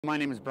My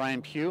name is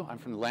Brian Pugh. I'm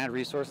from the Land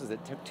Resources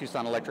at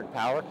Tucson Electric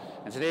Power,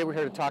 and today we're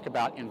here to talk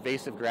about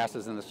invasive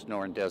grasses in the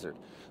Sonoran Desert.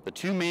 The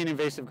two main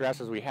invasive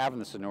grasses we have in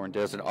the Sonoran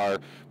Desert are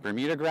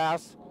Bermuda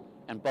grass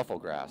and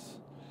buffelgrass.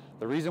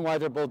 The reason why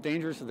they're both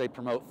dangerous is they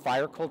promote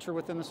fire culture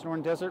within the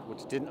Sonoran Desert,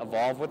 which didn't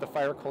evolve with the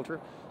fire culture.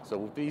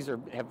 So these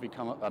have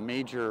become a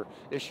major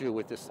issue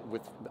with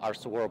our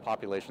saguaro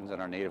populations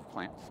and our native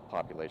plant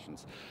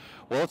populations.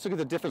 Well, let's look at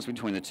the difference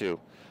between the two.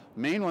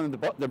 Main one,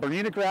 the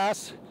Bermuda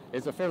grass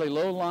is a fairly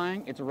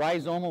low-lying. It's a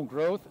rhizomal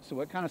growth, so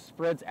it kind of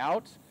spreads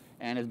out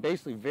and is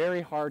basically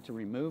very hard to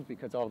remove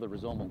because of all the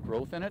rhizomal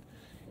growth in it.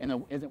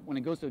 And when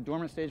it goes to the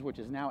dormant stage, which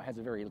is now, it has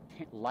a very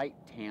light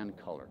tan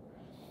color.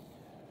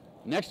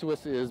 Next to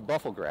us is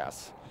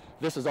buffelgrass.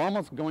 This is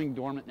almost going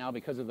dormant now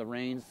because of the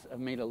rains have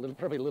made it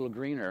probably a little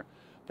greener.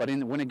 But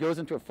when it goes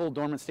into a full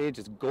dormant stage,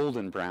 it's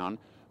golden brown,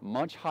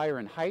 much higher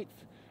in height,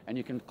 and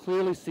you can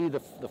clearly see the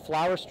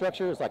flower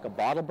structure is like a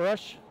bottle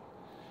brush.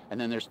 And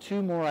then there's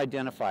two more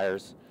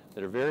identifiers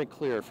that are very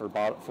clear for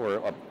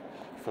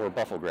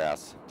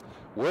buffelgrass.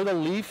 Where the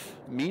leaf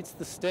meets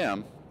the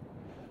stem,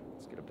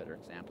 let's get a better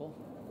example.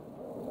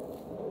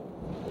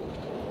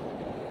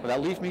 Where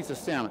that leaf meets the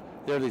stem,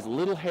 there are these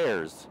little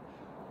hairs.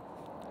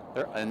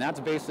 And that's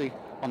basically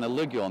on the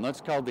ligule, and that's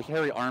called the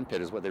hairy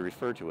armpit is what they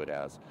refer to it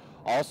as.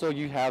 Also,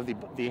 you have the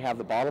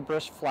bottle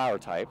brush flower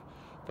type,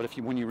 but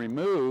when you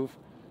remove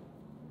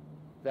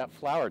that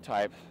flower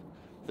type,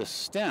 the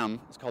stem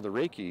is called the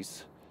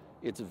rachis.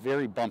 It's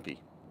very bumpy.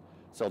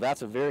 So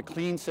that's a very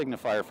clean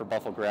signifier for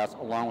buffelgrass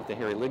along with the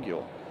hairy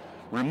ligule.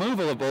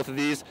 Removal of both of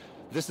these,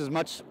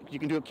 you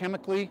can do it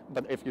chemically,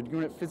 but if you're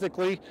doing it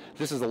physically,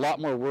 this is a lot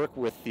more work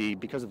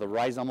because of the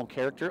rhizomal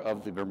character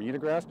of the Bermuda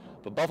grass.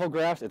 But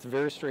buffelgrass, it's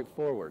very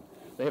straightforward.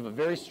 They have a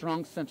very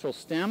strong central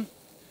stem.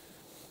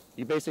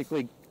 You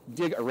basically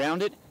dig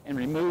around it and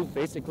remove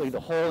basically the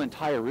whole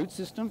entire root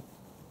system.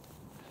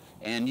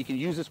 And you can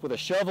use this with a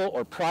shovel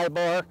or pry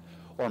bar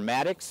or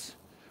mattocks.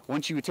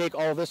 Once you take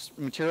all this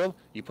material,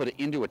 you put it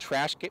into a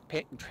trash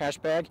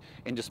bag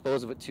and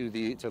dispose of it to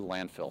the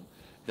landfill.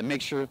 To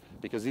make sure,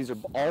 because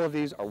all of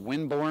these are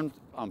wind-borne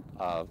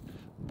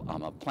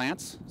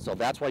plants, so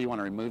that's why you want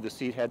to remove the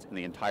seed heads and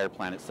the entire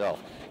plant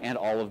itself, and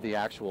all of the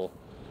actual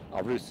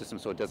root system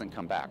so it doesn't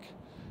come back.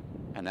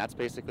 And that's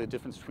basically the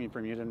difference between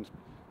Bermuda and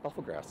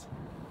buffelgrass.